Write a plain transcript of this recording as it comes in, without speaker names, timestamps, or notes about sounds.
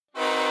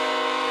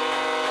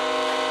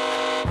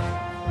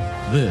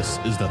This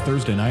is the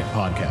Thursday Night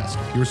Podcast,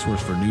 your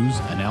source for news,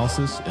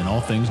 analysis, and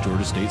all things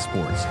Georgia State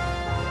sports.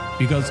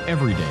 Because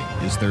every day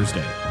is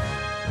Thursday.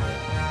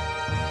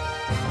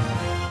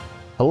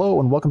 Hello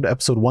and welcome to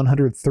episode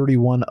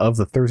 131 of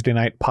the Thursday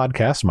Night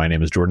Podcast. My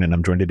name is Jordan and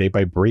I'm joined today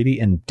by Brady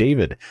and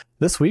David.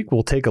 This week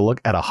we'll take a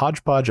look at a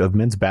hodgepodge of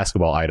men's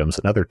basketball items,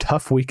 another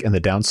tough week in the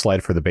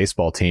downslide for the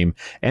baseball team,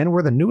 and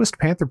where the newest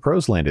Panther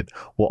pros landed.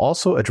 We'll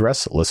also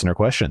address listener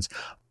questions.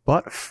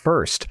 But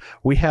first,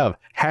 we have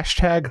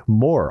hashtag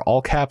more,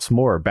 all caps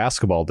more,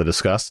 basketball to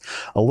discuss.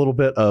 A little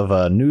bit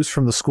of news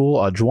from the school.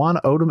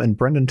 Juwan Odom and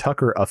Brendan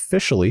Tucker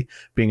officially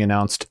being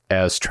announced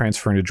as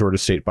transferring to Georgia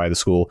State by the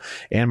school.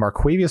 And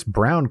Marquavius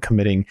Brown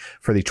committing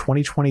for the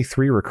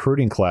 2023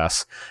 recruiting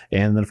class.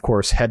 And then, of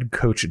course, head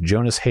coach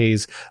Jonas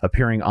Hayes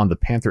appearing on the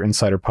Panther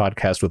Insider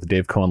podcast with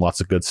Dave Cohen. Lots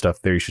of good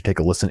stuff there. You should take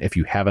a listen if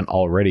you haven't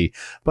already.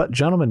 But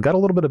gentlemen, got a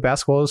little bit of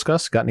basketball to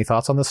discuss. Got any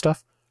thoughts on this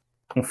stuff?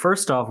 Well,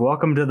 first off,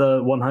 welcome to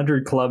the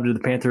 100 Club, to the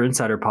Panther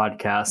Insider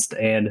podcast.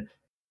 And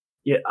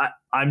yeah,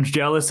 I'm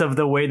jealous of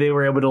the way they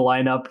were able to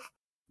line up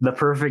the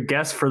perfect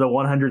guest for the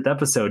 100th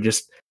episode.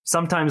 Just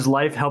sometimes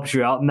life helps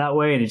you out in that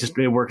way, and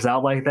it works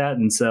out like that.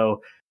 And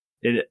so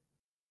it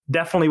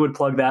definitely would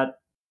plug that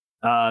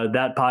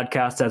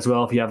podcast as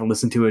well if you haven't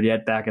listened to it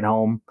yet back at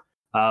home.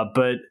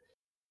 But,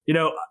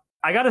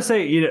 I got to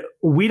say,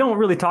 we don't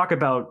really talk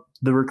about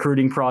the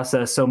recruiting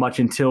process so much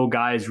until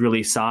guys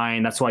really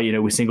sign. That's why,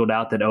 we singled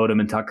out that Odom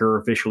and Tucker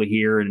are officially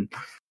here. And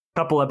a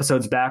couple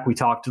episodes back, we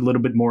talked a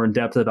little bit more in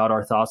depth about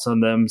our thoughts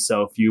on them.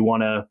 So if you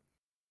want to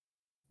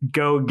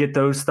go get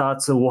those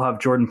thoughts, so we'll have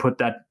Jordan put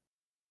that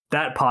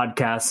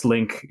podcast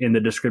link in the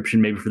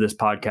description, maybe for this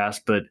podcast.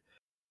 But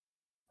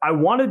I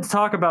wanted to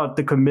talk about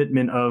the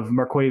commitment of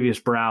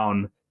Marquavius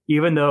Brown,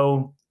 even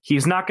though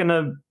he's not going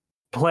to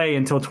play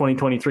until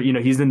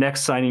 2023. He's the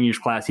next signing year's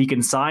class. He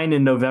can sign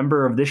in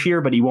November of this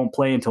year, but he won't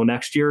play until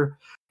next year.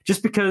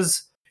 Just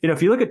because,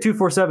 if you look at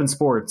 247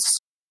 Sports,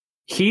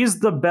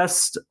 he's the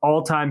best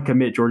all-time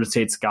commit Georgia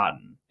State's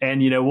gotten.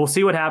 And, we'll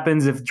see what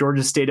happens if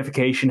Georgia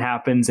Statification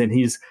happens and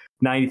his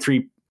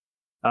 93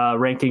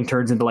 ranking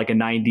turns into like a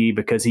 90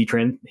 because he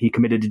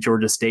committed to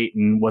Georgia State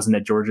and wasn't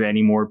at Georgia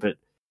anymore. But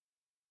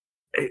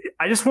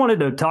I just wanted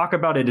to talk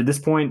about it at this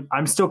point.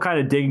 I'm still kind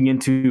of digging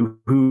into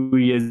who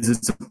he is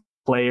as a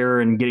player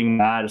and getting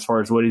mad as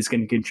far as what he's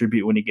going to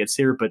contribute when he gets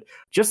here. But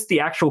just the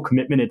actual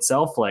commitment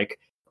itself, like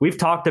we've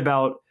talked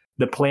about,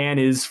 the plan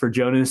is for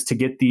Jonas to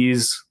get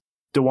these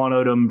Juwan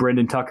Odom,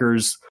 Brendan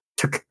Tuckers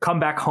to come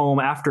back home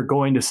after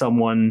going to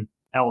someone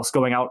else,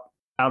 going out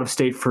of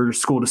state for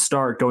school to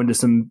start, going to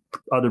some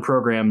other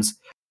programs.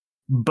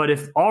 But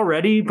if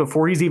already,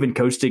 before he's even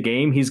coached a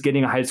game, he's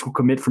getting a high school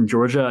commit from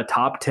Georgia, a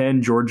top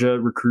 10 Georgia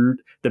recruit,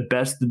 the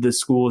best that this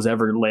school has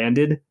ever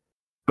landed,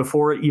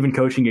 before even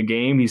coaching a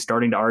game, he's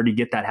starting to already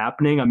get that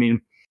happening. I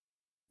mean,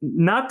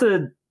 not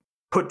to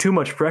put too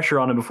much pressure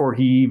on him before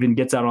he even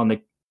gets out on the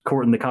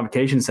court in the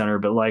Convocation Center,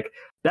 but like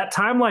that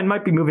timeline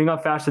might be moving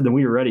up faster than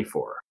we were ready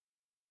for.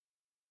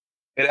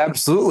 It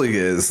absolutely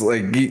is.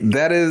 Like,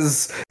 that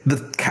is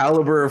the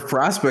caliber of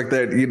prospect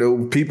that,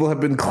 people have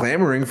been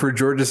clamoring for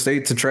Georgia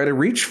State to try to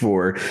reach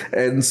for.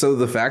 And so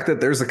the fact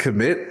that there's a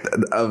commit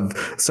of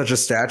such a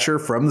stature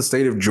from the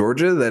state of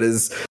Georgia that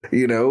is,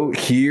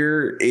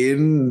 here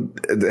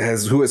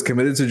who has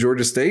committed to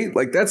Georgia State,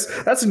 like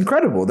that's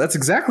incredible. That's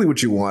exactly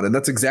what you want. And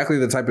that's exactly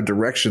the type of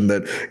direction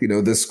that,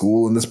 this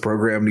school and this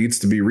program needs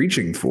to be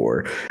reaching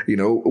for.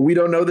 We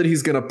don't know that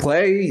he's going to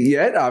play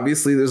yet.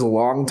 Obviously, there's a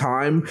long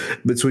time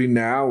between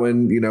now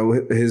and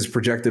his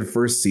projected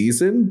first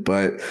season,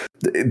 but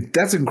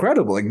that's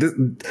incredible. Like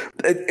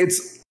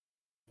it's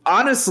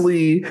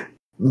honestly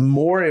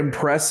more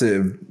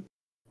impressive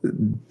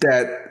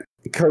that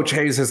Coach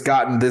Hayes has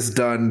gotten this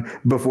done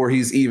before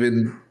he's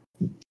even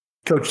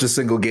coached a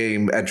single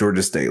game at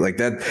Georgia State. Like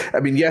that, I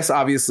mean, yes,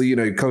 obviously,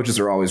 coaches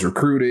are always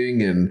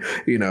recruiting and,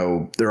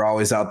 they're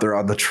always out there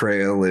on the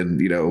trail and,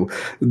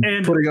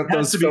 putting up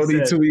those phony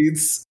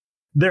tweets.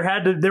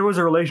 There was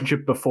a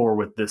relationship before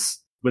with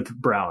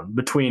Brown,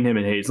 between him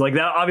and Hayes. Like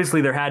that,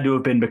 obviously there had to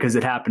have been, because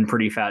it happened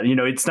pretty fast.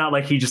 It's not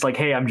like he just like,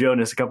 hey, I'm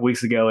Jonas a couple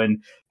weeks ago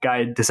and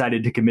guy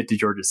decided to commit to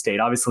Georgia State.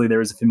 Obviously there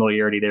was a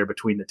familiarity there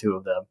between the two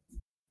of them.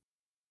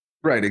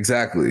 Right,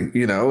 exactly.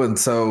 And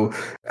so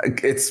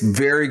it's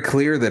very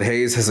clear that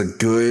Hayes has a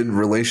good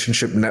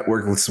relationship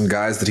network with some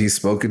guys that he's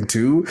spoken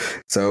to.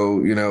 So,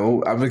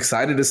 I'm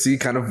excited to see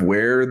kind of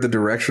where the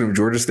direction of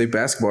Georgia State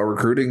basketball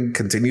recruiting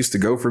continues to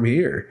go from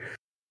here.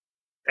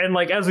 And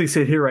like, as we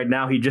sit here right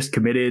now, he just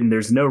committed and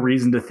there's no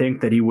reason to think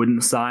that he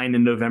wouldn't sign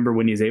in November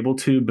when he's able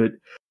to. But,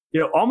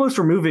 almost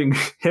removing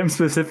him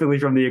specifically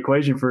from the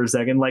equation for a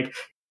second, like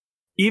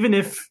even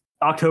if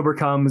October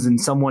comes and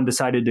someone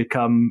decided to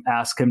come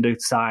ask him to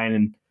sign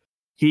and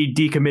he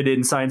decommitted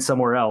and signed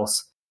somewhere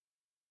else,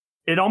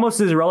 it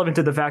almost is irrelevant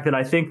to the fact that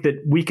I think that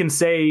we can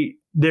say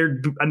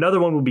another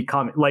one will be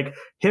coming. Like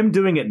him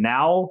doing it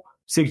now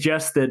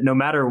suggests that no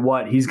matter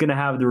what, he's going to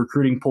have the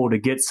recruiting pool to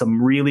get some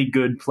really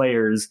good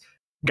players,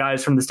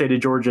 guys from the state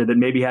of Georgia that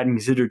maybe hadn't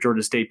considered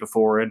Georgia State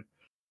before. And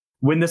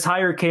when this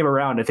hire came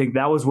around, I think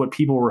that was what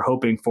people were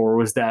hoping for,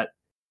 was that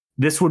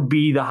this would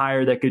be the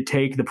hire that could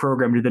take the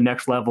program to the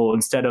next level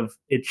instead of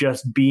it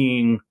just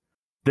being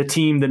the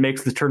team that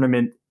makes the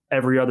tournament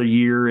every other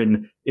year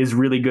and is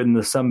really good in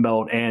the Sun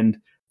Belt. And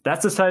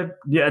that's the type,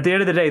 at the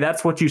end of the day,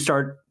 that's what you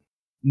start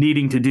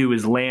needing to do,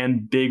 is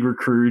land big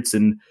recruits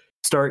and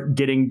start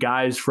getting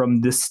guys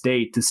from this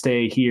state to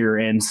stay here.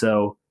 And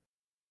so,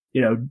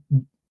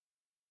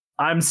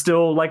 I'm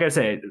still, like I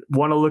say,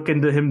 want to look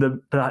into him,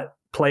 the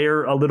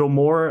player, a little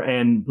more,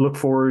 and look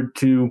forward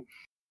to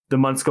the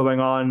months going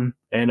on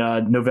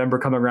and November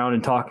coming around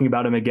and talking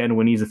about him again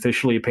when he's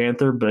officially a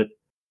Panther. But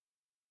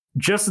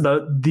just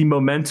the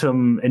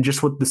momentum and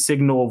just what the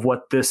signal of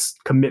what this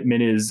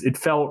commitment is, it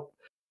felt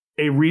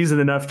a reason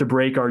enough to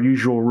break our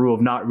usual rule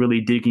of not really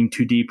digging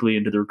too deeply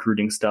into the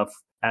recruiting stuff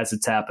as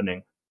it's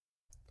happening.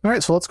 All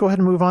right, so let's go ahead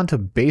and move on to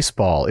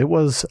baseball. It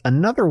was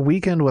another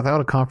weekend without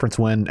a conference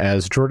win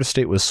as Georgia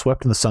State was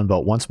swept in the Sun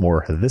Belt once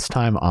more, this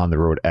time on the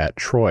road at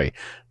Troy.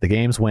 The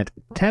games went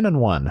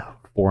 10-1,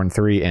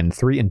 4-3, and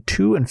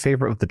 3-2 in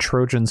favor of the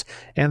Trojans,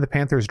 and the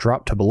Panthers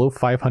dropped to below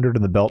 500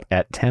 in the belt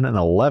at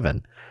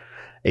 10-11.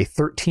 A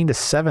 13-7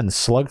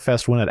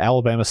 slugfest win at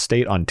Alabama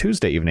State on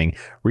Tuesday evening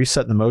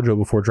reset the mojo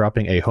before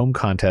dropping a home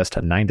contest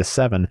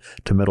 9-7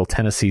 to Middle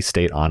Tennessee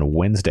State on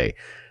Wednesday.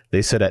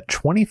 They sit at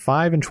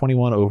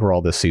 25-21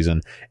 overall this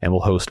season and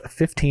will host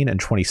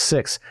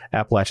 15-26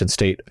 Appalachian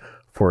State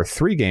for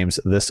 3 games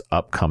this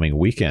upcoming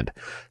weekend.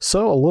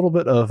 So a little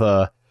bit of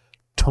a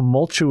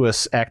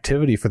tumultuous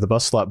activity for the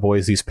Bus Slot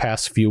Boys these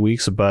past few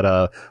weeks,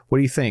 but what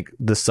do you think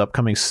this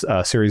upcoming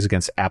series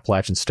against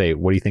Appalachian State?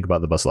 What do you think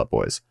about the Bus Slot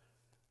Boys?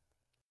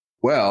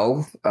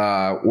 Well,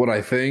 what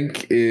I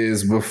think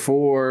is,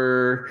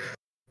 before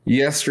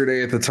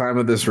yesterday at the time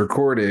of this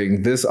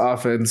recording, this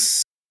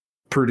offense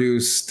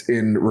produced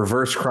in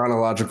reverse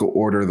chronological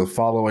order the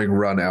following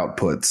run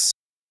outputs: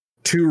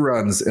 2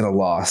 runs in a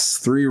loss,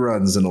 3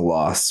 runs in a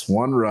loss,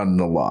 1 run in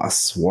a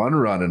loss, 1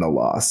 run in a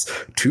loss,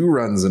 2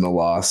 runs in a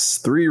loss,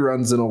 3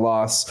 runs in a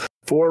loss,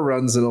 4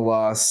 runs in a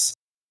loss,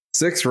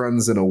 6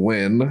 runs in a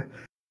win,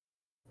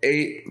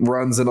 8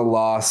 runs in a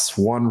loss,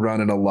 1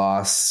 run in a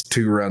loss,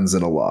 2 runs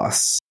in a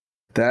loss.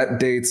 That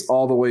dates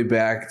all the way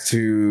back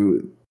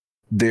to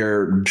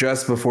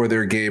just before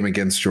their game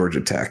against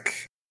Georgia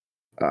Tech.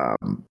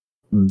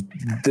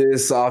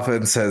 This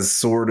offense has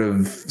sort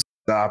of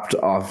stopped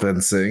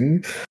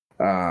offensing.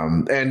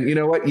 And you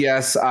know what?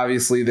 Yes,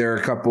 obviously there are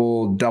a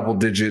couple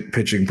double-digit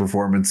pitching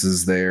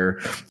performances there.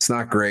 It's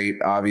not great,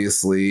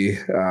 obviously.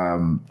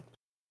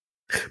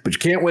 But you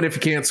can't win if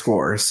you can't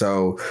score.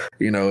 So,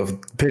 if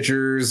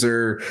pitchers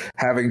are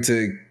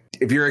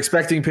if you're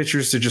expecting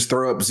pitchers to just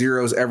throw up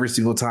zeros every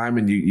single time,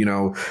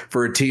 and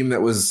for a team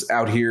that was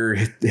out here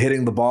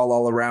hitting the ball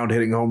all around,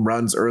 hitting home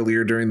runs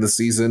earlier during the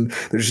season,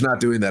 they're just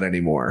not doing that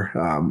anymore.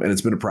 And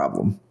it's been a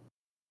problem.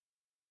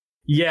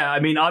 Yeah,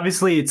 I mean,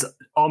 obviously it's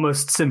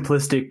almost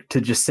simplistic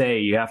to just say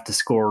you have to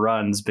score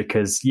runs,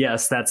 because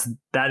yes,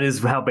 that is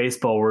how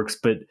baseball works.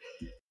 But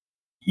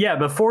yeah,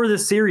 before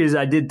this series,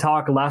 I did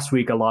talk last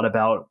week a lot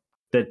about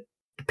that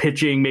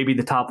pitching. Maybe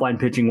the top line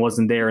pitching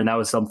wasn't there, and that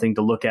was something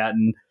to look at.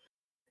 And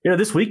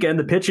this weekend,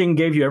 the pitching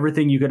gave you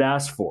everything you could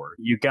ask for.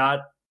 You got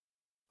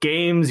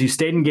games, you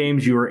stayed in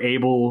games, you were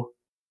able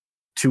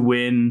to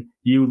win.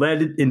 You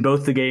led in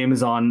both the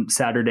games on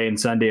Saturday and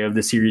Sunday of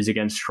the series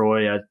against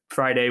Troy.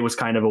 Friday was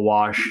kind of a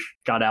wash,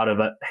 got out of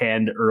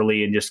hand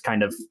early and just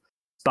kind of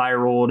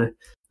spiraled.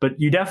 But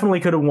you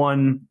definitely could have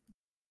won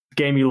the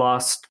game you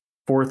lost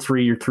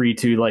 4-3 or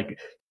 3-2, like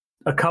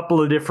a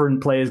couple of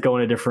different plays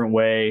going a different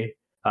way.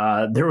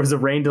 There was a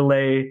rain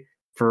delay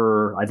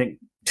for, I think,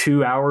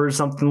 2 hours,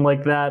 something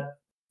like that,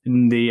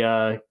 in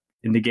the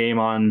game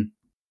on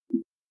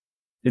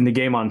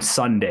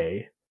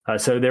Sunday.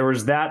 So there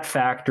was that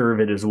factor of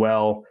it as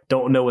well.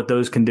 Don't know what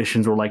those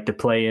conditions were like to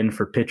play in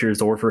for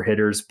pitchers or for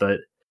hitters, but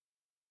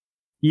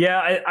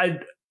yeah,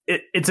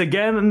 it's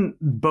again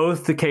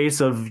both the case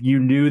of you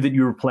knew that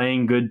you were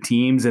playing good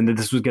teams and that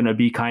this was going to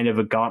be kind of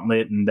a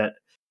gauntlet, and that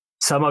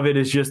some of it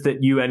is just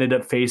that you ended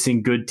up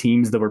facing good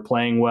teams that were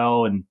playing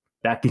well, and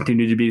that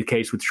continued to be the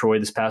case with Troy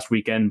this past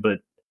weekend. But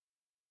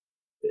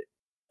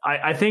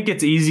I think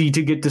it's easy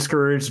to get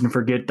discouraged and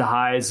forget the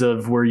highs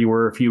of where you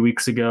were a few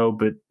weeks ago,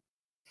 but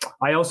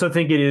I also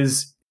think it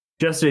is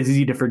just as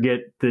easy to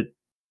forget that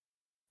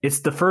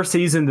it's the first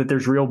season that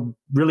there's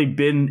really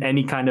been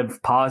any kind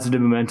of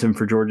positive momentum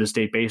for Georgia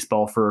State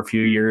baseball for a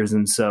few years.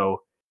 And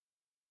so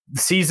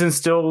the season's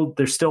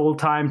there's still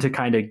time to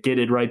kind of get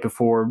it right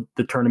before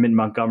the tournament in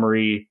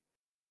Montgomery.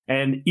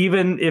 And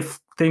even if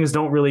things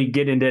don't really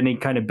get into any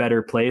kind of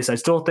better place, I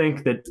still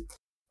think that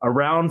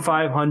around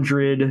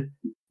 500,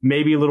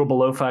 maybe a little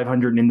below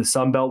 500 in the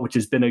Sun Belt, which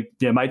has been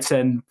might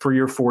send 3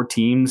 or 4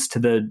 teams to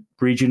the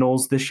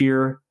regionals this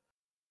year.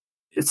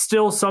 It's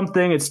still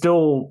something. It's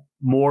still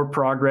more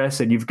progress,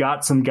 and you've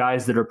got some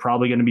guys that are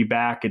probably going to be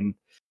back. And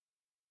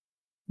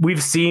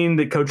we've seen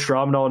that Coach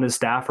Stromdahl and his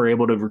staff are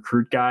able to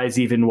recruit guys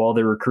even while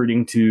they're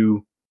recruiting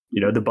to,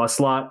 the bus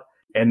lot,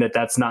 and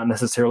that's not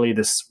necessarily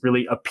this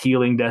really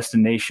appealing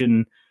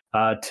destination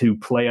to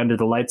play under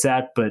the lights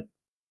at. But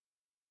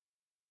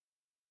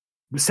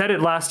we said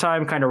it last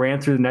time, kind of ran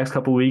through the next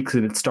couple of weeks,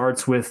 and it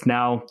starts with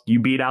now you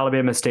beat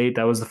Alabama State.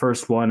 That was the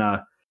first one.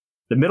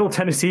 The Middle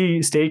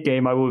Tennessee State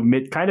game, I will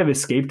admit, kind of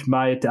escaped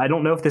my... I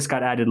don't know if this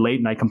got added late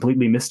and I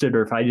completely missed it,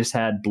 or if I just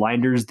had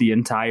blinders the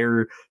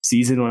entire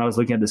season when I was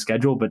looking at the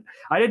schedule, but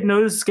I didn't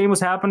know this game was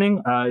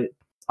happening.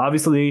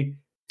 Obviously,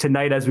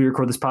 tonight as we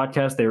record this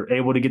podcast, they were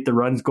able to get the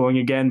runs going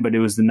again, but it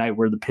was the night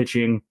where the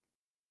pitching...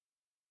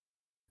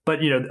 But,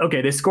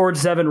 they scored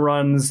 7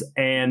 runs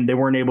and they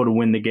weren't able to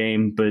win the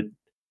game, but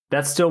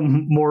that's still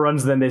more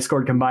runs than they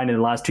scored combined in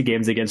the last 2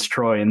 games against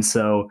Troy. And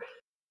so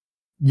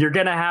you're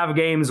going to have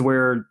games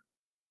where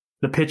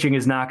the pitching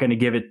is not going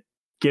to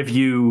give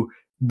you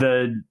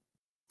the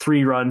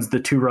 3 runs, the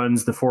 2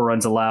 runs, the 4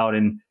 runs allowed.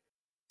 And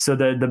so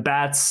the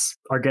bats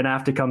are going to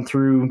have to come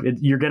through.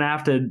 You're going to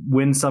have to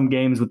win some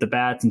games with the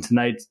bats. And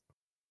tonight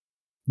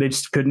they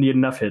just couldn't get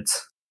enough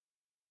hits.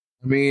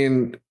 I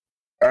mean,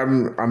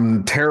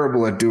 I'm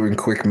terrible at doing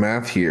quick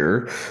math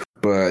here,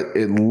 but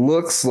it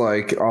looks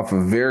like off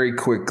a very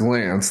quick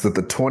glance that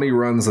the 20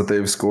 runs that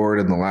they've scored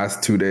in the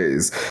last 2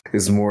 days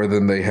is more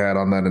than they had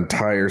on that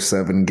entire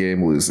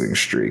 7-game losing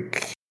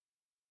streak.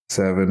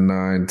 7,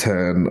 9,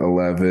 10,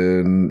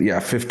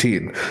 11,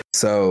 15.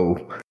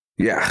 So,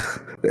 yeah,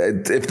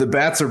 if the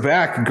bats are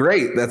back,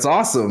 great. That's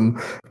awesome.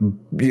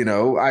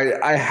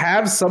 I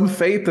have some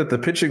faith that the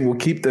pitching will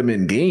keep them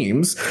in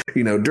games.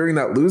 During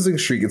that losing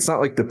streak, it's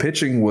not like the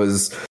pitching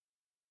was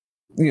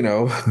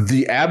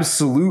the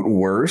absolute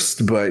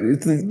worst, but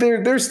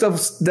there's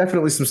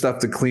definitely some stuff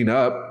to clean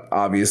up,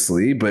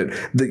 obviously. But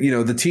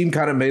the team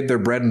kind of made their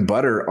bread and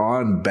butter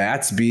on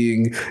bats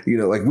being,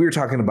 like we were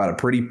talking about, a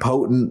pretty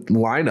potent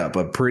lineup,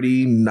 a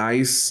pretty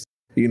nice,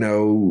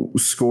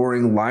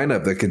 scoring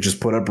lineup that could just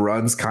put up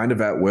runs kind of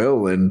at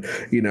will. And,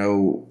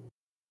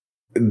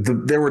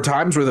 there were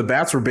times where the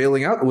bats were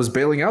bailing out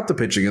the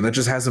pitching, and that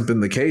just hasn't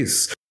been the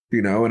case.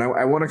 And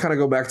I want to kind of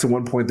go back to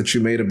one point that you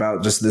made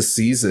about just this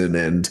season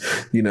and,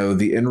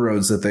 the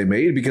inroads that they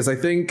made, because I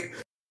think,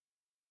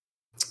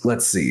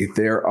 let's see,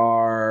 there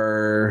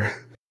are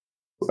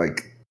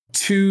like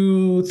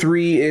 2,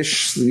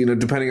 3-ish,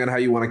 depending on how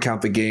you want to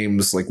count the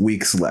games, like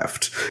weeks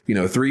left,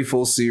 3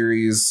 full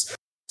series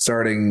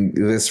starting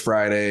this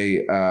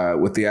Friday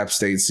with the App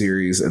State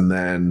series. And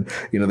then,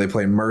 they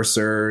play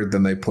Mercer,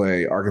 then they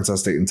play Arkansas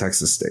State and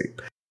Texas State.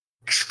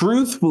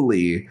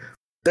 Truthfully,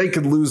 they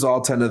could lose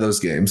all 10 of those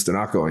games. They're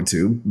not going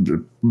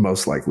to,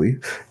 most likely.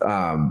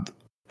 And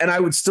I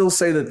would still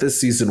say that this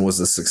season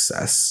was a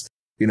success.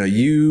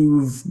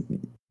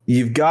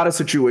 You've got a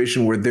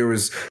situation where there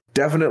was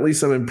definitely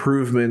some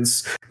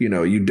improvements.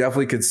 You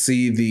definitely could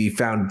see the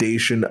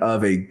foundation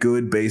of a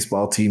good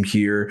baseball team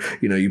here.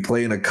 You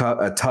play in a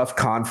tough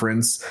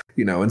conference,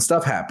 and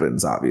stuff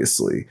happens,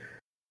 obviously.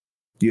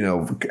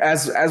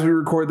 As we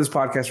record this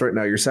podcast right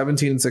now, you're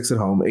 17-6 at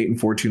home,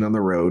 8-14 on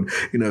the road.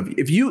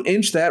 If you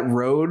inch that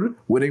road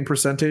winning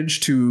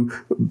percentage to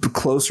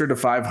closer to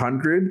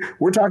 500,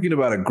 we're talking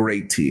about a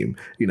great team.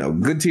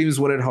 Good teams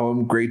win at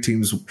home. Great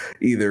teams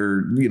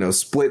either,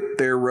 split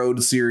their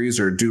road series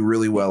or do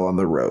really well on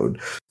the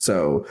road.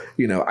 So,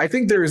 I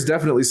think there is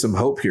definitely some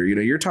hope here.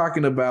 You're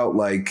talking about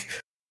like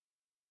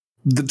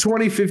the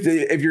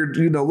 2015, if you're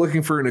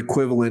looking for an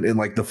equivalent in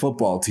like the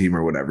football team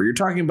or whatever, you're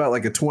talking about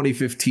like a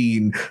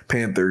 2015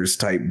 Panthers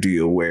type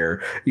deal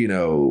where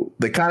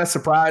they kind of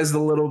surprised a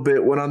little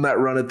bit, went on that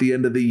run at the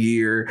end of the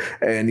year,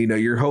 and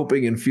you're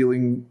hoping and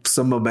feeling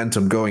some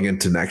momentum going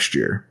into next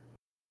year.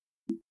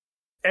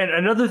 And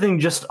another thing,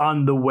 just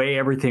on the way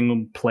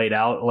everything played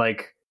out,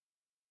 like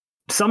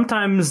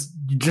sometimes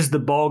just the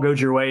ball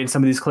goes your way in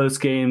some of these close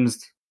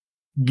games.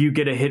 You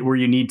get a hit where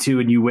you need to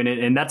and you win it.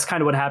 And that's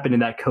kind of what happened in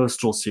that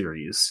Coastal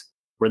series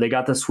where they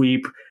got the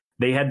sweep.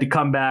 They had to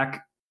come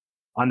back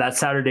on that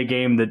Saturday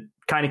game that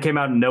kind of came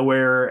out of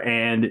nowhere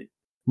and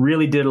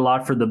really did a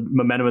lot for the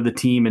momentum of the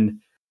team.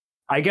 And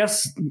I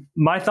guess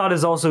my thought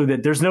is also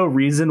that there's no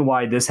reason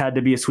why this had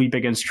to be a sweep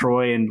against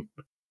Troy and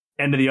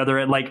end of the other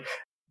end. Like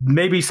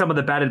maybe some of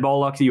the batted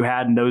ball luck that you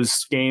had in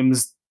those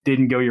games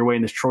didn't go your way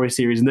in this Troy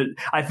series. And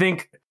I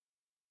think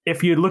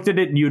if you had looked at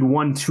it and you'd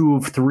won 2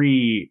 of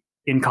 3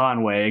 in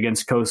Conway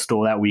against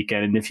Coastal that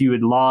weekend, and if you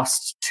had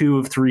lost 2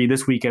 of 3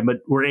 this weekend, but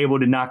were able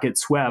to not get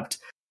swept,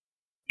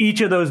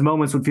 each of those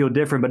moments would feel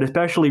different. But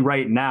especially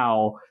right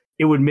now,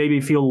 it would maybe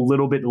feel a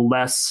little bit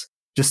less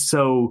just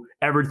so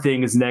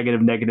everything is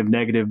negative,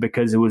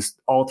 because it was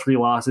all 3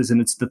 losses and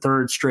it's the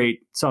 3rd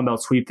straight Sun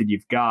Belt sweep that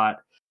you've got.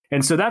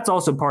 And so that's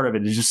also part of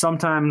it. It's just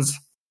sometimes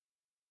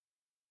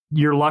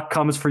your luck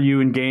comes for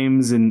you in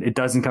games and it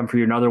doesn't come for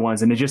you in other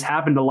ones. And it just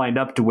happened to line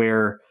up to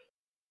where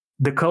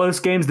the close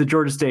games that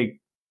Georgia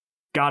State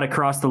got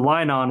across the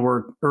line on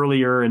were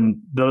earlier, and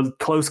the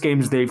close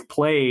games they've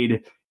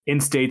played in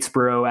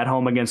Statesboro, at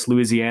home against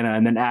Louisiana,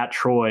 and then at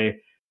Troy,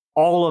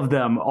 all of the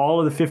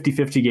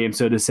 50-50 games,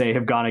 so to say,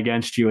 have gone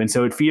against you. And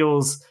so it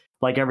feels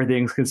like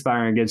everything's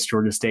conspiring against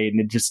Georgia State, and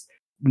it just,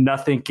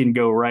 nothing can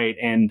go right.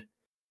 And,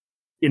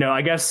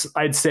 I guess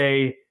I'd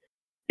say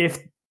if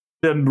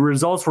the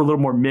results were a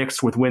little more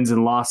mixed with wins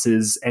and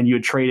losses, and you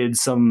had traded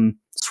some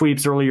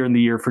sweeps earlier in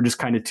the year for just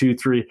kind of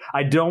 2-3.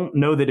 I don't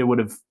know that it would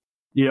have,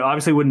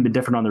 obviously it wouldn't be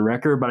different on the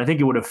record, but I think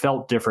it would have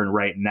felt different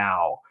right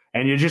now.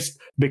 And you just,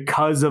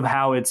 because of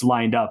how it's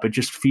lined up, it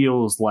just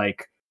feels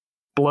like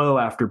blow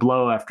after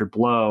blow after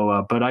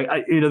blow. But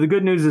I the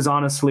good news is,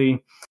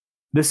 honestly,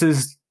 this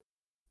is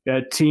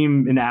a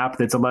team in app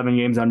that's 11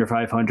 games under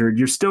 500.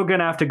 You're still going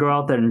to have to go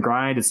out there and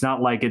grind. It's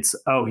not like it's,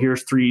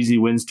 here's 3 easy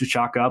wins to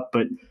chalk up,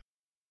 but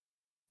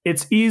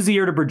it's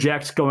easier to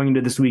project going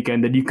into this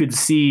weekend than you could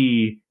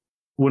see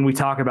when we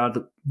talk about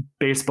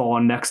baseball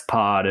on next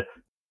pod.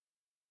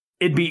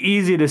 It'd be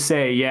easy to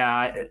say,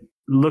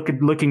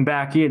 looking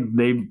back in,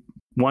 they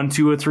won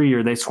 2 or 3,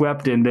 or they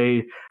swept, and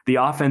the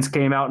offense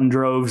came out in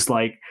droves.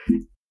 Like,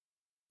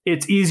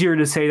 it's easier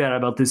to say that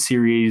about this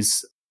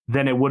series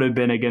than it would have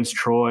been against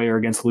Troy or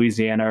against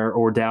Louisiana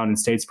or down in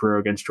Statesboro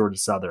against Georgia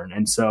Southern.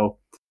 And so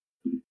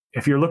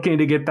if you're looking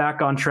to get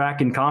back on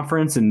track in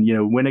conference and,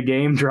 win a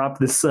game, drop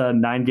this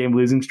 9-game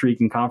losing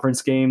streak in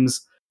conference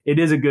games, it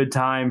is a good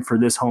time for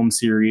this home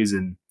series.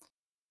 And,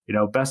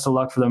 best of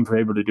luck for them for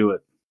able to do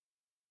it.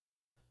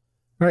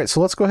 All right,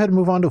 so let's go ahead and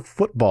move on to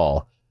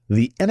football.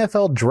 The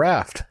NFL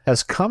draft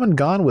has come and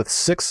gone, with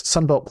 6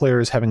 Sunbelt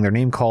players having their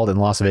name called in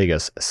Las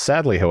Vegas.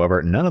 Sadly,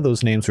 however, none of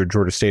those names were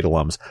Georgia State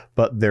alums,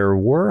 but there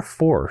were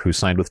 4 who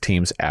signed with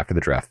teams after the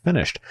draft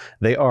finished.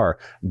 They are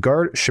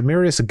guard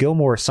Shamarius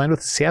Gilmore signed with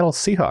the Seattle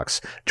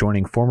Seahawks,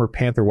 joining former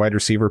Panther wide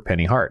receiver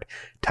Penny Hart.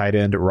 Tight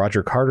end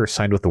Roger Carter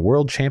signed with the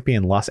world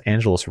champion Los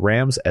Angeles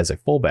Rams as a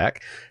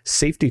fullback.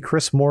 Safety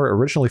Chris Moore,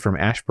 originally from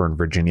Ashburn,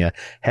 Virginia,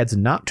 heads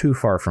not too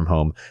far from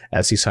home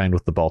as he signed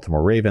with the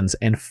Baltimore Ravens.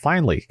 And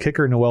finally,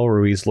 kicker Noel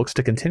Ruiz looks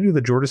to continue the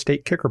Georgia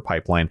State kicker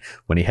pipeline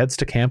when he heads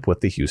to camp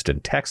with the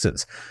Houston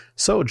Texans.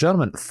 So,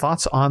 gentlemen,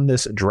 thoughts on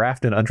this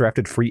draft and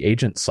undrafted free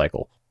agent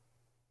cycle?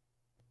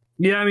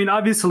 Yeah, I mean,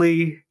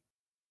 obviously,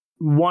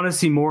 want to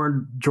see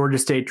more Georgia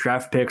State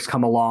draft picks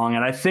come along.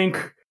 And I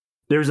think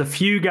there's a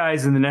few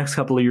guys in the next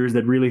couple of years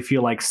that really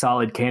feel like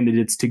solid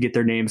candidates to get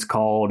their names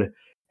called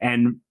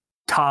and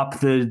top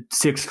the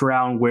 6th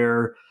round,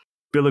 where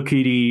Bill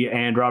O'Keefe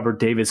and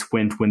Robert Davis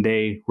went when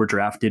they were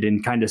drafted,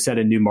 and kind of set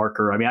a new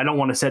marker. I mean, I don't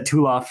want to set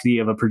too lofty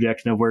of a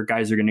projection of where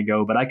guys are going to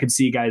go, but I could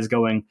see guys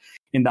going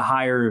in the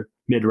higher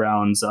mid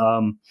rounds.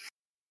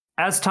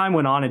 As time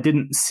went on, it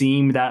didn't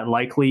seem that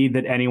likely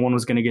that anyone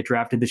was going to get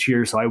drafted this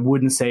year. So I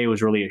wouldn't say it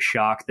was really a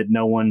shock that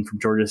no one from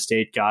Georgia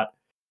State got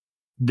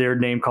their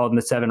name called in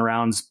the 7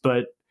 rounds.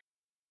 But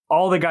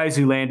all the guys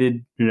who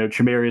landed,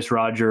 Chamarius,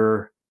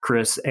 Roger,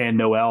 Chris, and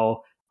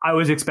Noel, I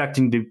was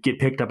expecting to get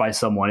picked up by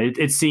someone.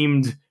 It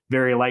seemed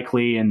very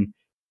likely, and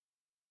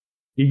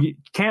you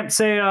can't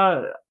say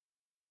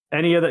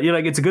any other.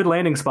 It's a good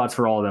landing spots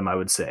for all of them, I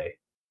would say.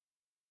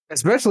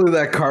 Especially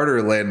that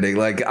Carter landing.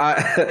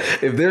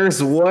 If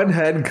there's one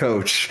head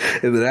coach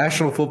in the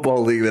National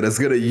Football League that is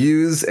going to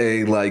use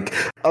a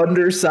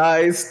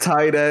undersized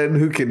tight end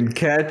who can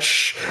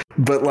catch,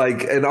 but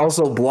and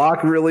also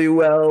block really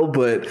well,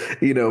 but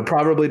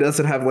probably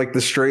doesn't have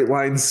the straight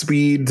line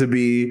speed to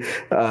be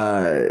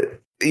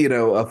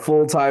a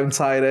full-time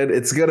tight end,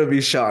 it's going to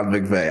be Sean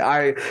McVay.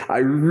 I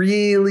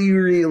really,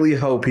 really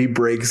hope he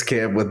breaks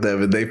camp with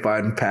them and they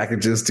find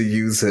packages to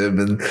use him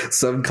in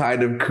some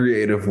kind of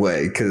creative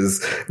way.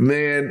 Because,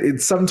 man,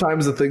 it's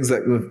sometimes the things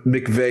that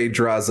McVay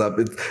draws up,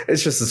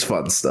 it's just his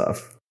fun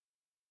stuff.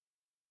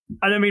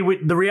 And I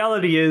mean, the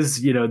reality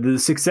is, the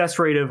success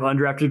rate of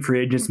undrafted free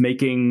agents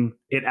making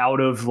it out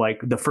of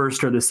the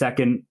first or the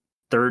second,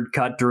 third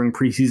cut during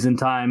preseason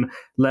time,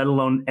 let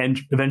alone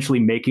eventually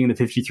making the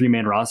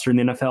 53-man roster in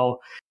the NFL,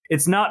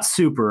 it's not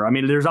super. I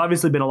mean, there's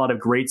obviously been a lot of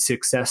great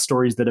success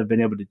stories that have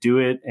been able to do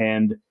it.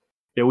 And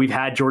we've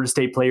had Georgia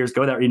State players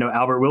go there.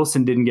 Albert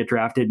Wilson didn't get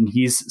drafted, and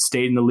he's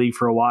stayed in the league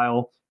for a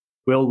while.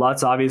 Will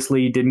Lutz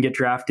obviously didn't get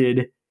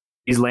drafted.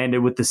 He's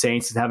landed with the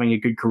Saints and having a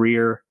good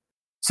career.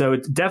 So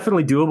it's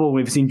definitely doable.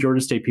 We've seen Georgia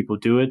State people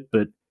do it.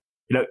 But,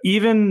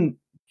 even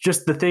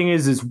just the thing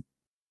is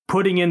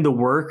putting in the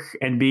work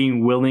and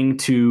being willing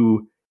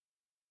to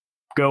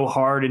go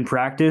hard in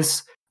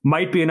practice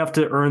might be enough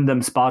to earn them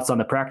spots on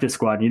the practice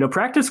squad.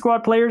 Practice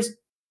squad players,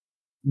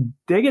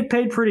 they get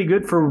paid pretty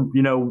good for,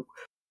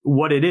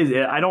 what it is.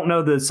 I don't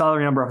know the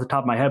salary number off the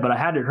top of my head, but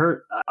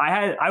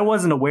I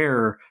wasn't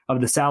aware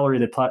of the salary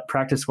that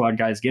practice squad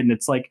guys get. And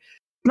it's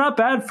not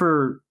bad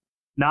for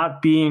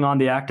not being on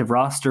the active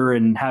roster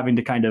and having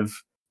to kind of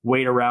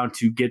wait around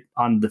to get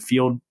on the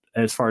field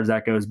as far as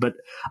that goes. But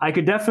I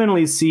could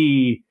definitely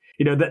see,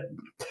 that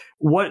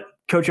what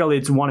Coach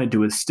Elliott's wanted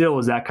to instill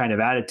is that kind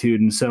of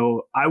attitude. And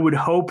so I would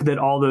hope that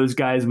all those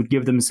guys would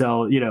give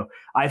themselves,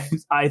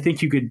 I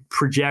think you could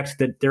project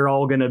that they're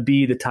all going to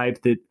be the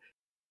type that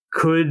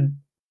could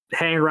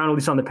hang around at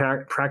least on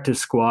the practice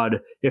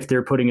squad if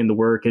they're putting in the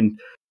work. And,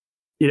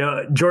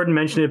 Jordan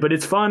mentioned it, but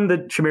it's fun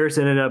that Chamarius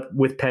ended up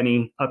with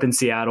Penny up in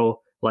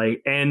Seattle.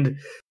 And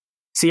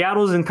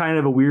Seattle's in kind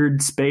of a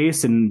weird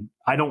space, and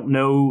I don't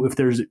know if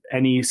there's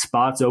any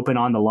spots open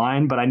on the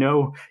line, but I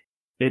know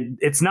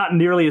it's not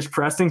nearly as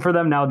pressing for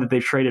them now that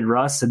they've traded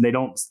Russ and they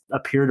don't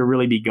appear to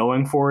really be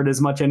going for it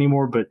as much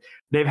anymore. But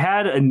they've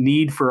had a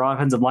need for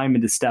offensive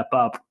linemen to step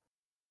up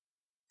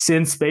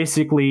since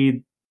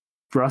basically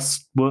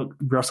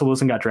Russell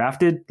Wilson got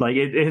drafted. Like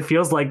it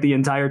feels like the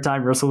entire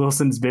time Russell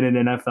Wilson's been in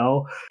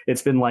NFL,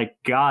 it's been like,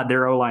 God,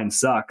 their O-line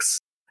sucks.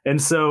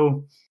 And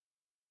so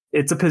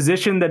it's a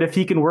position that if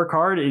he can work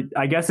hard,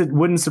 I guess it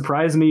wouldn't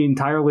surprise me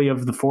entirely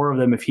of the four of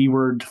them if he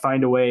were to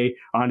find a way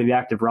onto the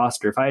active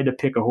roster. If I had to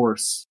pick a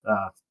horse,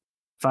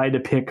 if I had to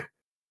pick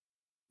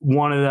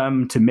one of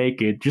them to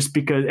make it, just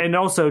because, and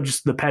also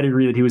just the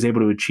pedigree that he was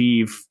able to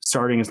achieve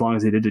starting as long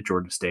as he did at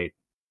Georgia State.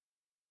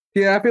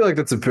 Yeah, I feel like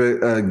that's a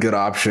good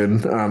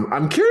option.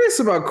 I'm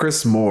curious about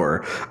Chris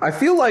Moore. I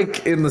feel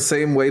like in the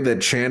same way that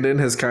Chandon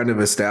has kind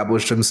of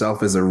established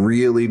himself as a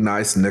really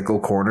nice nickel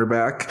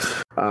cornerback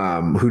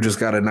who just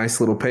got a nice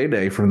little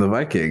payday from the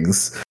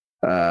Vikings.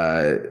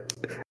 I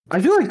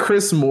feel like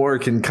Chris Moore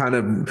can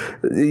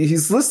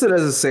he's listed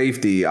as a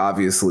safety,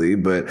 obviously,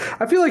 but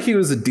I feel like he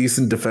was a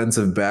decent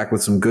defensive back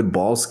with some good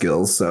ball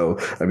skills. So,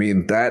 I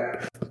mean,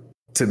 that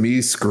to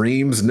me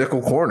screams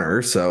nickel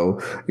corner.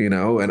 So,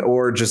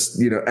 or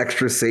just,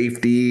 extra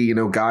safety,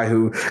 guy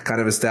who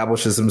kind of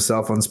establishes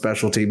himself on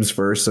special teams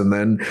first. And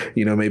then,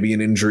 maybe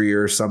an injury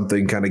or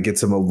something kind of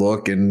gets him a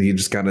look and he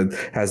just kind of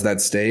has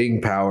that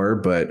staying power.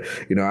 But,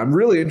 I'm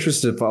really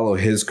interested to follow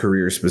his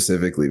career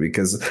specifically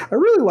because I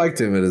really liked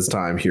him at his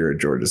time here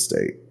at Georgia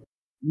State.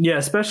 Yeah,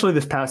 especially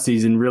this past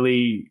season,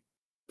 really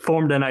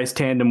formed a nice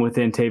tandem with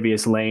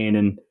Antavius Lane.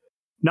 And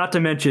not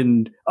to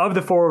mention, of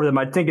the four of them,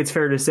 I think it's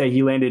fair to say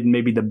he landed in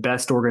maybe the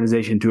best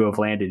organization to have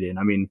landed in.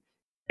 I mean,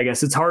 I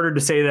guess it's harder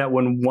to say that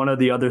when one of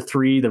the other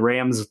three, the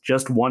Rams,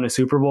 just won a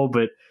Super Bowl,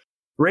 but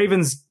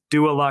Ravens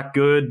do a lot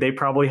good. They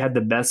probably had the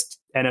best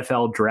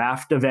NFL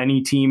draft of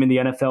any team in the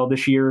NFL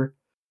this year.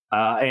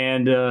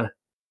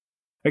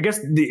 I guess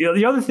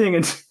the other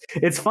thing,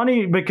 it's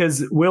funny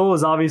because Will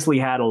has obviously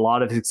had a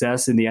lot of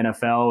success in the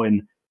NFL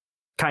and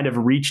kind of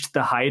reached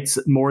the heights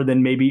more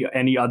than maybe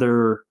any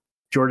other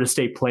Georgia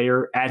State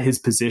player at his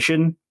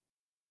position.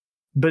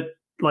 But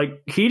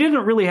he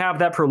didn't really have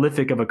that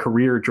prolific of a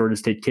career at Georgia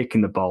State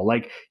kicking the ball.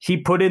 He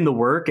put in the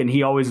work and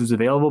he always was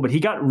available, but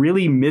he got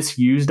really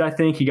misused. I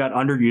think he got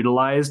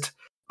underutilized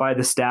by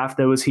the staff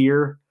that was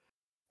here.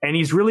 And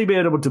he's really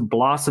been able to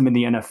blossom in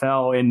the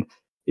NFL. And,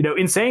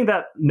 in saying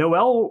that,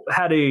 Noel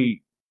had a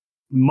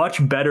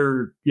much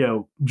better,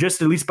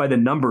 just at least by the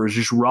numbers,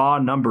 just raw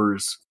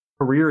numbers,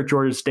 career at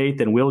Georgia State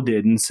than Will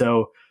did. And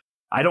so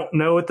I don't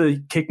know what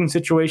the kicking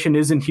situation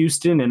is in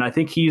Houston, and I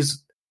think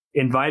he's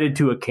invited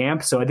to a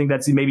camp, so I think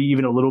that's maybe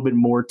even a little bit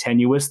more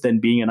tenuous than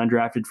being an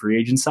undrafted free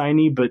agent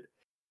signee. But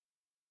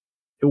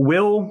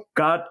Will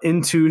got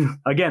into,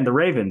 again, the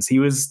Ravens. He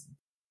was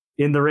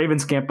in the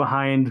Ravens camp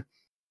behind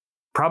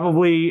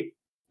probably,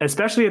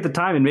 especially at the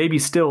time, and maybe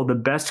still, the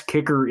best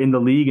kicker in the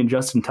league in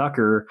Justin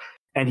Tucker,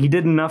 and he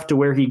did enough to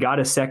where he got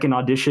a second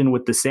audition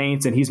with the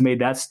Saints, and he's made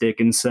that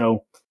stick. And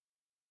so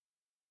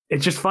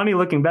it's just funny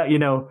looking back,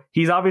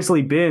 he's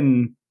obviously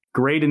been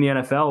great in the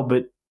NFL,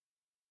 but,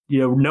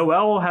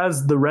 Noel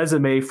has the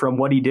resume from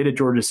what he did at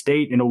Georgia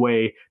State in a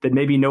way that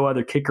maybe no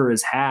other kicker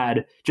has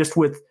had, just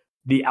with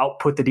the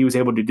output that he was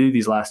able to do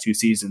these last two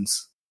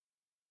seasons.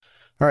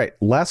 All right.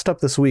 Last up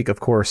this week, of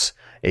course,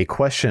 a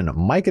question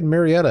Mike and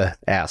Marietta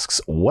asks,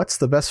 what's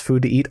the best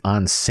food to eat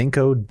on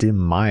Cinco de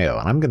Mayo?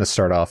 And I'm going to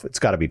start off. It's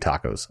got to be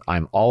tacos.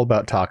 I'm all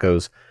about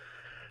tacos,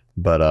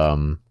 but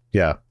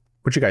yeah.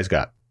 What you guys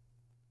got?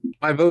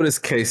 My vote is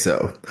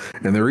queso.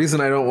 And the reason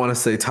I don't want to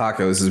say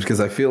tacos is because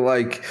I feel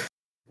like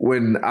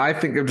when I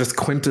think of just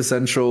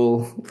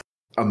quintessential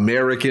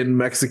American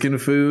Mexican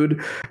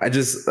food, I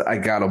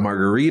got a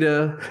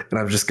margarita and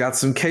I've just got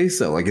some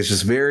queso. It's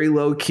just very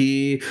low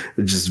key,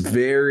 just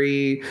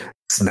very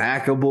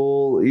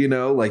snackable,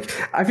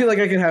 I feel like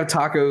I can have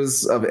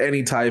tacos of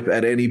any type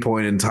at any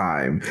point in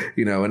time,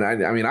 and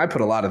I mean, I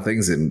put a lot of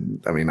things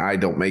in. I mean, I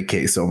don't make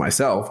queso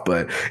myself,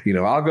 but,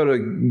 I'll go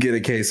to get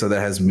a queso that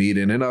has meat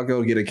in it. I'll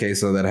go get a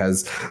queso that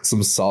has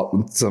some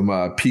salt,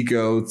 some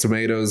pico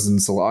tomatoes and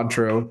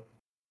cilantro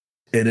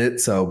in it.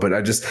 So, but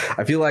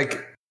I feel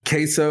like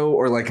queso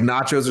or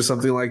nachos or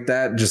something like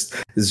that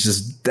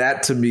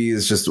that to me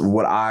is just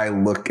what I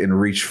look and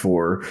reach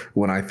for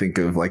when I think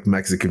of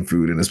Mexican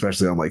food, and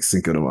especially on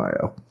Cinco de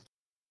Mayo.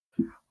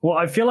 Well,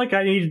 I feel like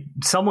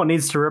someone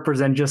needs to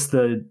represent just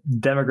the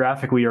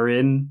demographic we are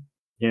in,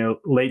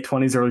 late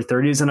 20s, early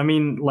 30s. And I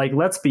mean,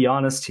 let's be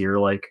honest here.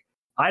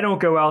 I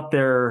don't go out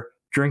there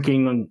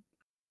drinking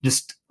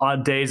just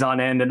on days on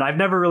end. And I've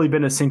never really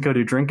been a Cinco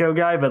de Drinko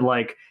guy, but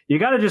you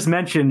got to just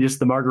mention just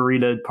the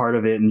margarita part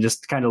of it and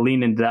just kind of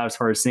lean into that as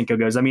far as Cinco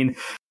goes. I mean,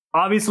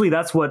 obviously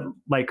that's what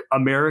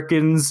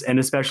Americans and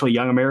especially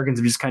young Americans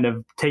have just kind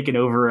of taken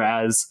over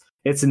as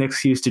it's an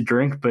excuse to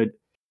drink. But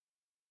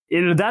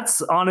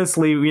that's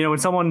honestly, when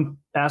someone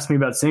asks me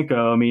about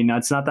Cinco, I mean,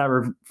 it's not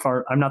that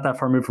far. I'm not that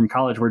far removed from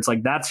college where it's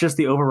that's just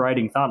the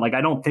overriding thought.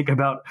 I don't think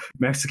about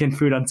Mexican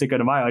food on Cinco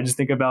de Mayo. I just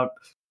think about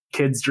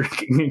kids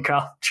drinking in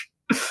college.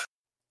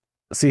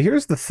 See,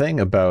 here's the thing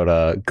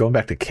about going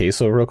back to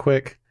queso real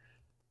quick.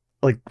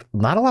 Like,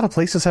 not a lot of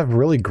places have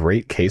really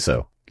great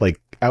queso. Like,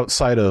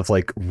 outside of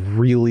like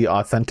really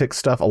authentic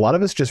stuff, a lot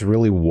of it's just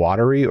really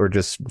watery or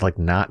just like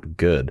not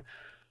good.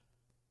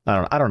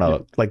 I don't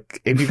know.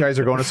 Like, if you guys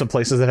are going to some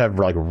places that have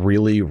like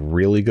really,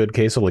 really good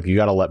queso, like, you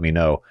got to let me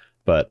know.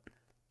 But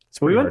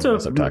we went to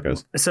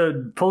tacos.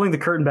 So pulling the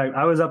curtain back,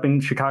 I was up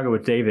in Chicago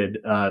with David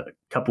a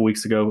couple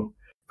weeks ago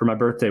for my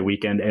birthday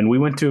weekend, and we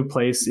went to a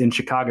place in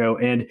Chicago,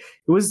 and it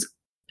was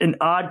an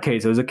odd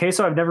queso. It was a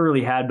queso I've never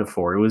really had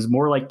before. It was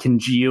more like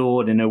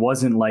congealed, and it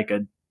wasn't like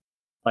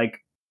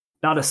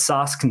not a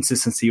sauce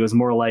consistency. It was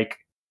more like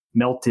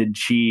melted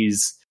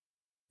cheese.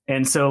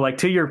 And so, like,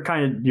 to your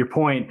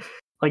point,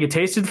 like, it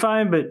tasted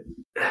fine, but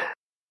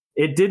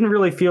it didn't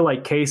really feel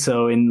like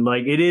queso. And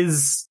like, it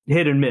is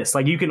hit and miss.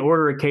 Like, you can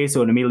order a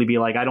queso and immediately be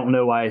like, I don't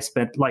know why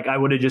I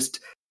would have just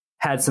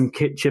had some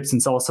chips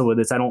and salsa with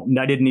this. I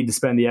didn't need to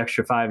spend the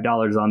extra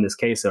 $5 on this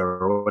queso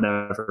or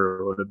whatever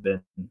it would have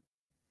been.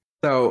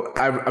 So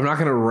I'm not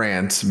going to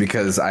rant,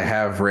 because I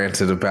have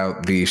ranted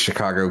about the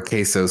Chicago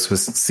queso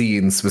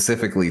scene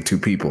specifically to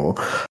people.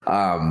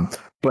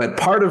 But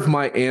part of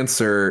why I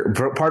answered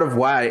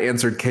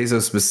queso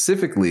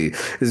specifically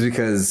is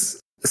because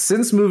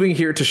since moving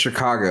here to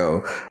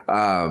Chicago,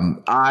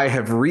 I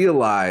have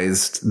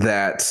realized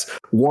that,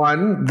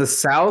 one, the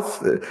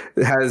South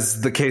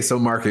has the queso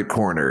market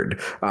cornered.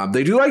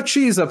 They do like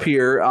cheese up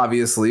here,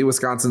 obviously.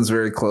 Wisconsin's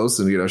very close,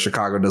 and, you know,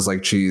 Chicago does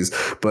like cheese.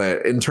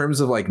 But in terms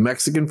of like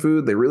Mexican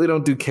food, they really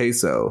don't do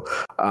queso.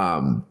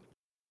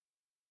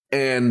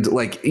 And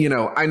like, you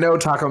know, I know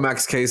Taco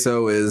Max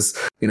queso is,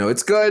 you know,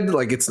 it's good.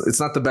 Like,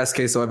 it's not the best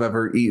queso I've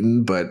ever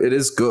eaten, but it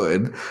is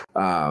good.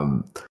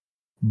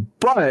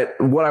 But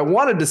what I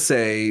wanted to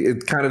say,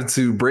 kind of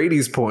to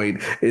Brady's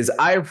point, is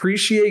I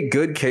appreciate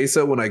good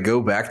queso when I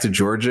go back to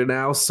Georgia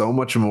now so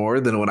much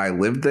more than when I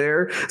lived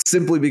there,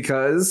 simply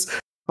because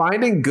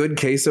finding good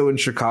queso in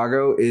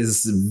Chicago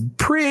is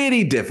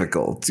pretty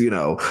difficult. You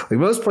know, like,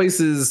 most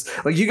places,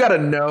 like, you got to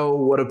know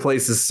what a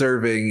place is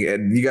serving,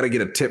 and you got to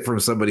get a tip from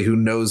somebody who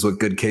knows what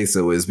good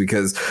queso is,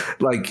 because,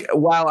 like,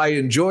 while I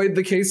enjoyed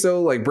the queso,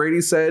 like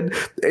Brady said,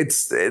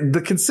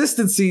 the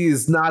consistency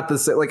is not the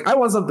same. Like, I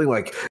want something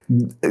like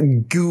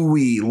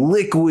gooey,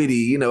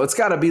 liquidy, you know, it's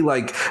got to be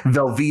like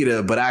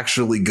Velveeta, but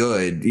actually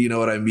good. You know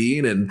what I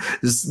mean? And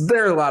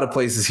there are a lot of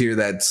places here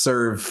that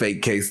serve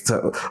fake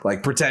queso,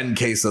 like pretend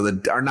queso,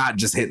 that are not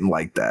just hitting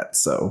like that.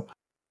 So,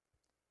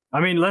 I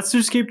mean, let's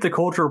just keep the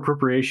cultural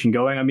appropriation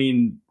going. I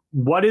mean,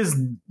 what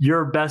is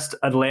your best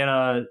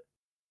Atlanta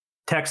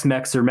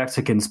Tex-Mex or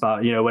Mexican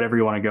spot? You know, whatever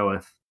you want to go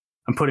with.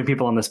 I'm putting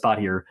people on the spot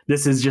here.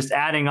 This is just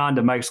adding on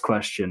to Mike's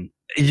question.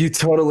 You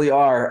totally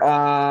are.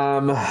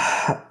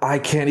 I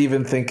can't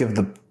even think of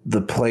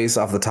the place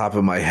off the top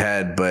of my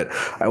head, but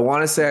I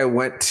want to say I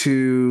went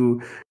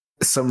to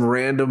some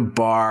random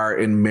bar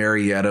in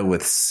Marietta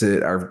with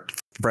Sid, our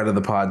friend of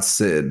the pod,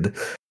 Sid.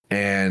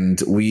 And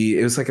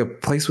it was like a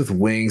place with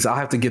wings. I'll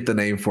have to get the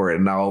name for it,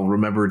 and I'll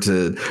remember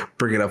to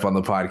bring it up on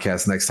the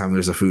podcast next time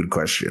there's a food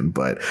question.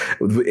 But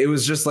it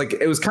was just like,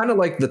 it was kind of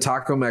like the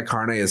taco met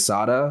carne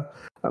asada.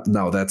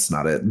 No, that's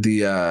not it.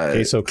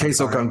 The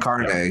queso con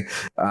carne.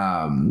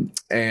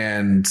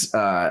 And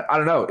I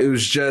don't know. It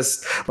was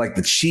just like,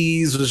 the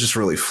cheese was just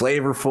really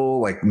flavorful,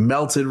 like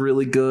melted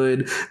really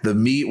good. The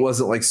meat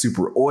wasn't like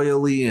super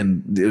oily,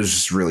 and it was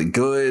just really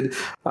good.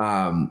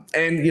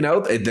 And, you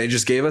know, they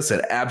just gave us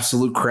an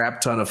absolute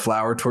crap ton of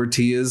flour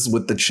tortillas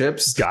with the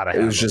chips.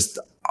 It was just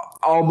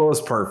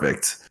almost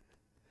perfect.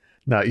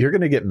 Now, you're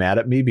going to get mad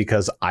at me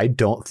because I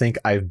don't think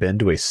I've been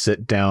to a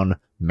sit-down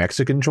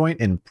Mexican joint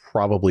in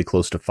probably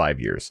close to 5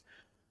 years.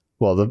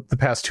 Well, the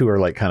past two are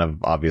like kind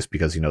of obvious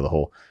because, you know, the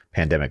whole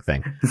pandemic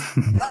thing.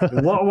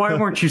 Why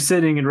weren't you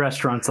sitting in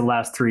restaurants the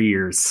last 3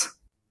 years?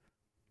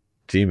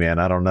 Gee, man,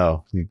 I don't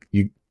know.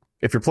 You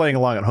if you're playing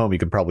along at home, you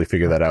can probably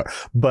figure that out.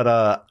 But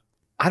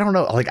I don't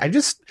know. Like, I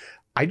just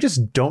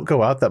don't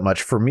go out that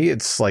much. For me,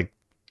 it's like,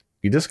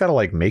 you just got to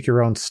like make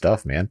your own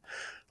stuff, man.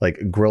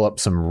 Like, grill up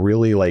some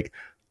really like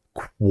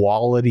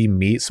quality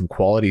meat, some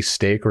quality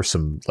steak, or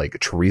some like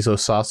chorizo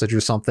sausage or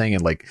something,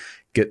 and like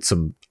get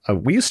some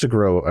we used to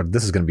grow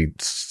this is going to be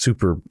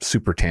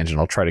super tangent,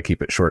 I'll try to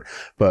keep it short,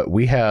 but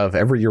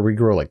every year we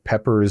grow like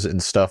peppers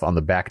and stuff on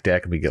the back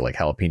deck, and we get like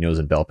jalapenos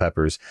and bell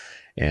peppers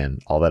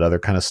and all that other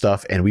kind of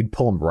stuff, and we'd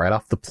pull them right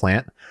off the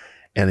plant,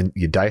 and then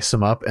you dice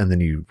them up, and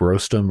then you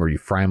roast them or you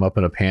fry them up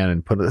in a pan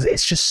and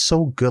it's just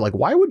so good. Like,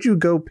 why would you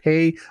go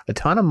pay a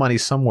ton of money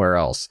somewhere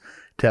else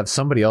to have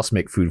somebody else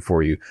make food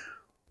for you,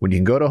 when you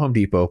can go to Home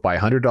Depot, buy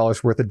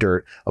 $100 worth of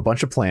dirt, a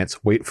bunch of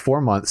plants, wait 4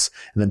 months,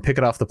 and then pick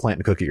it off the plant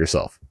and cook it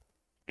yourself?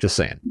 Just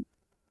saying.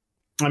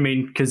 I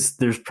mean, because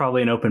there's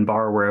probably an open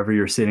bar wherever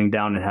you're sitting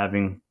down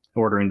and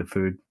ordering the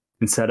food,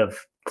 instead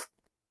of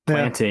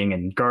planting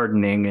and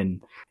gardening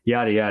and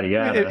yada yada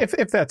yada.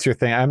 If that's your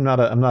thing, I'm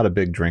not a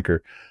big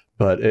drinker,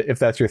 but if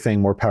that's your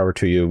thing, more power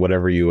to you.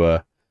 Whatever you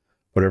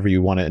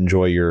want to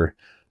enjoy your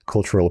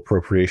cultural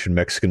appropriation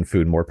Mexican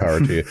food, more power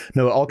to you.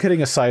 No, all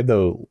kidding aside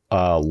though,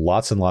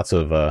 lots and lots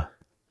of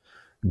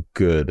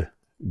good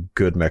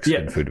good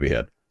Mexican food to be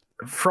had.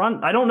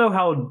 I don't know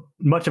how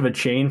much of a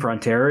chain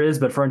Frontera is,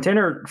 but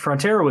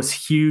Frontera was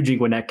huge in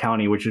Gwinnett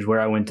County, which is where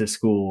I went to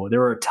school. There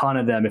were a ton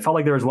of them. It felt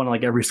like there was one in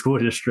like every school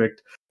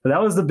district. But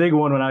that was the big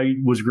one when I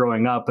was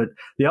growing up. But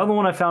the other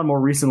one I found more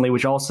recently,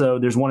 which also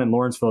there's one in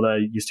Lawrenceville that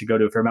I used to go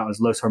to a fair amount, was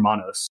Los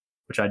Hermanos,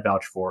 which I'd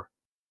vouch for.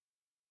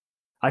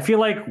 I feel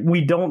like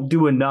we don't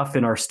do enough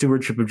in our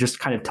stewardship of just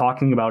kind of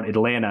talking about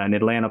Atlanta and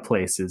Atlanta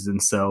places.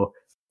 And so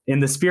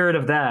in the spirit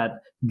of that,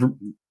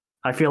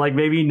 I feel like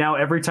maybe now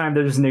every time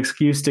there's an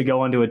excuse to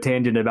go onto a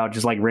tangent about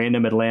just like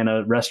random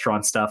Atlanta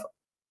restaurant stuff,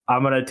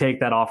 I'm going to take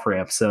that off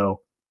ramp.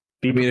 So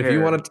be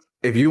prepared.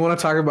 if you want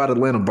to talk about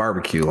Atlanta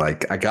barbecue,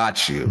 like I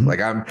got you. Like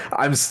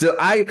I'm still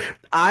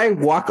I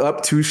walk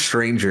up to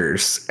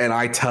strangers and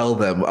I tell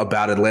them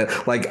about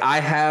Atlanta. Like I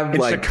have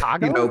in like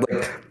Chicago? You know,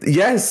 like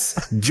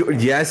yes,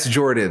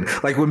 Jordan.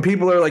 Like when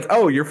people are like,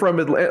 "Oh, you're from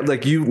Atlanta,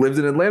 like you lived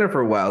in Atlanta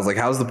for a while." It's like,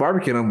 "How's the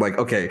barbecue?" And I'm like,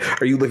 "Okay,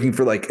 are you looking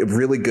for like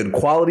really good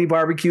quality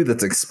barbecue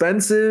that's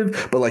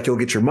expensive, but like you'll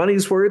get your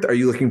money's worth? Are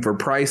you looking for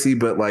pricey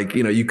but like,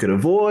 you know, you could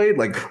avoid?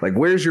 Like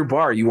where's your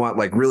bar? You want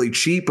like really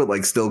cheap but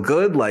like still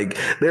good?" Like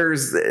there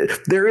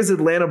is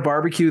Atlanta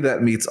barbecue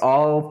that meets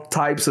all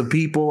types of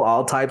people,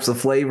 all types of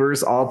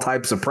flavors, all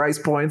types of price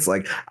points.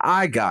 Like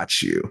I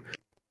got you.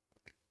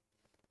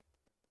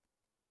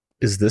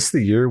 Is this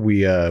the year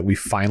we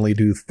finally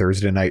do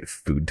Thursday night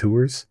food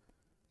tours?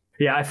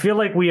 Yeah, I feel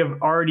like we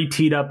have already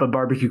teed up a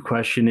barbecue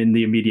question in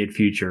the immediate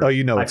future. Oh,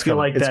 you know, it's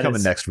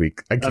coming next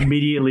week.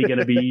 Immediately going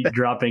to be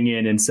dropping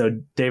in, and so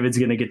David's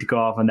going to get to go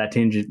off on that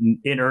tangent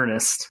in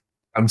earnest.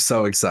 I'm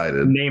so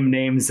excited. Name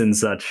names and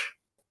such.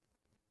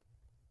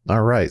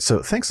 All right,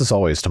 so thanks as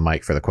always to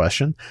Mike for the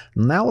question.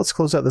 Now let's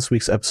close out this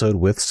week's episode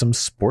with some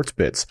sports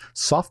bits.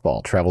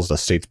 Softball travels to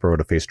Statesboro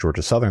to face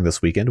Georgia Southern this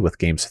weekend with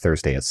games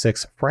Thursday at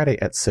 6, Friday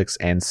at 6,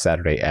 and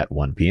Saturday at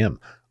 1 p.m.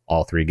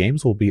 All three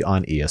games will be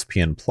on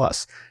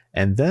ESPN+.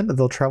 And then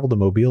they'll travel to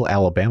Mobile,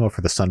 Alabama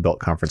for the Sun Belt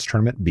Conference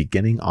Tournament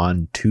beginning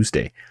on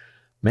Tuesday.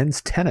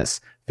 Men's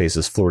tennis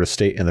faces Florida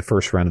State in the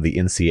first round of the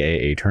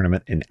NCAA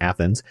tournament in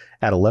Athens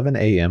at 11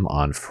 a.m.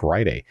 on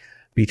Friday.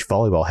 Beach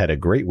volleyball had a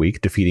great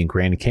week, defeating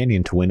Grand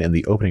Canyon to win in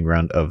the opening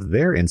round of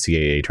their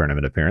NCAA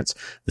tournament appearance.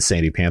 The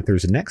Sandy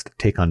Panthers next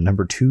take on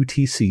number 2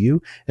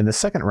 TCU in the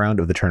second round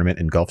of the tournament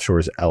in Gulf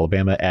Shores,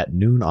 Alabama at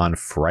noon on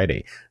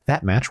Friday.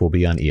 That match will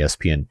be on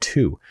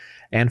ESPN2.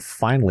 And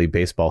finally,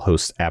 baseball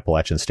hosts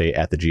Appalachian State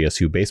at the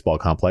GSU Baseball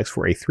Complex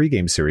for a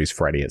 3-game series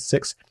Friday at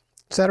 6,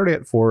 Saturday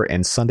at 4,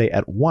 and Sunday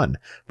at 1,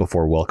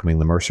 before welcoming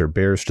the Mercer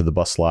Bears to the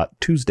bus lot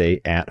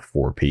Tuesday at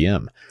 4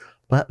 p.m.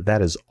 But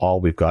that is all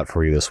we've got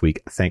for you this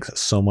week. Thanks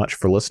so much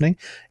for listening,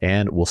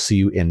 and we'll see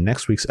you in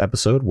next week's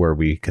episode where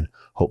we can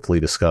hopefully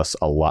discuss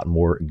a lot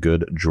more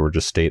good Georgia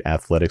State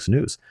athletics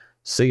news.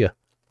 See ya.